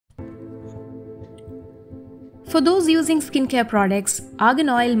For those using skincare products, argan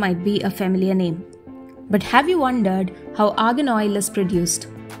oil might be a familiar name. But have you wondered how argan oil is produced?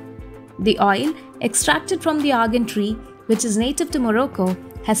 The oil, extracted from the argan tree, which is native to Morocco,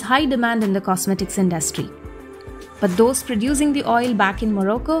 has high demand in the cosmetics industry. But those producing the oil back in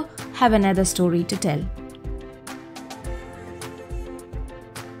Morocco have another story to tell.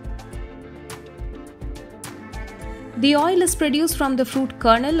 The oil is produced from the fruit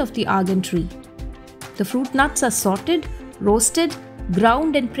kernel of the argan tree. The fruit nuts are sorted, roasted,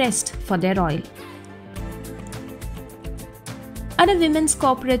 ground and pressed for their oil. At a women's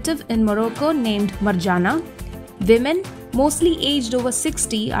cooperative in Morocco named Marjana, women, mostly aged over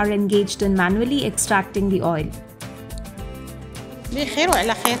 60, are engaged in manually extracting the oil. بخير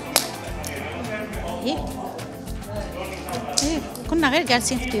وعلى خير. كنا غير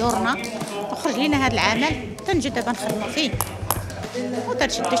جالسين في ديورنا وخرج لنا هذا العمل تنجي دابا نخدموا فيه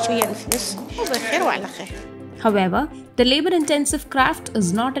وتنشدوا شويه الفلوس وبخير وعلى خير. However, the labor-intensive craft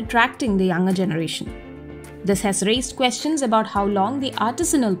is not attracting the younger generation. This has raised questions about how long the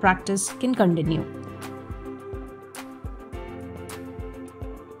artisanal practice can continue.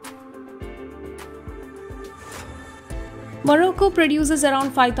 Morocco produces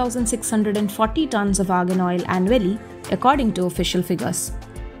around 5,640 tons of argan oil annually, according to official figures.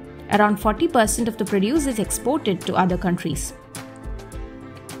 Around 40% of the produce is exported to other countries.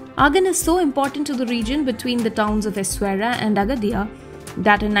 Argan is so important to the region between the towns of Essaouira and Agadir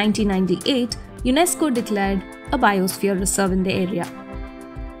that in 1998, UNESCO declared a biosphere reserve in the area.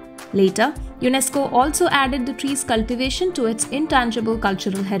 Later, UNESCO also added the tree's cultivation to its intangible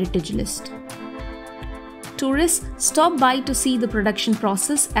cultural heritage list. Tourists stop by to see the production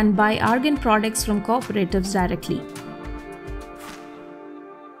process and buy argan products from cooperatives directly.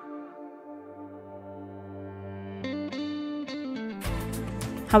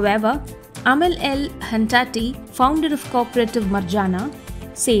 However, Amal El Hantati, founder of cooperative Marjana,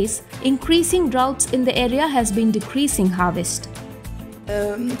 says increasing droughts in the area has been decreasing harvest.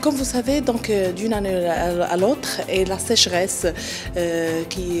 Comme vous savez, donc d'une année à l'autre, et la sécheresse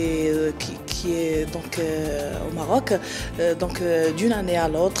qui est donc au Maroc, donc d'une année à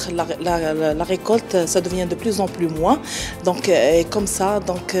l'autre, la récolte ça devient de plus en plus moins. Donc et comme ça,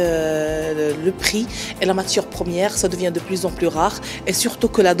 donc le prix et la matière première ça devient de plus en plus rare, et surtout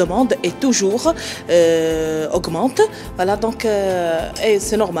que la demande est toujours augmente. Voilà, donc et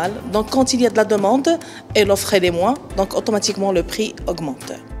c'est normal. Donc quand il y a de la demande et l'offre est moins, donc automatiquement le prix augmente.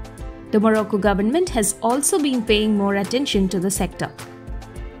 The Morocco government has also been paying more attention to the sector.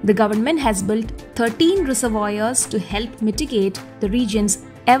 The government has built 13 reservoirs to help mitigate the region's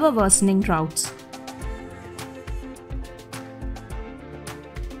ever-worsening droughts.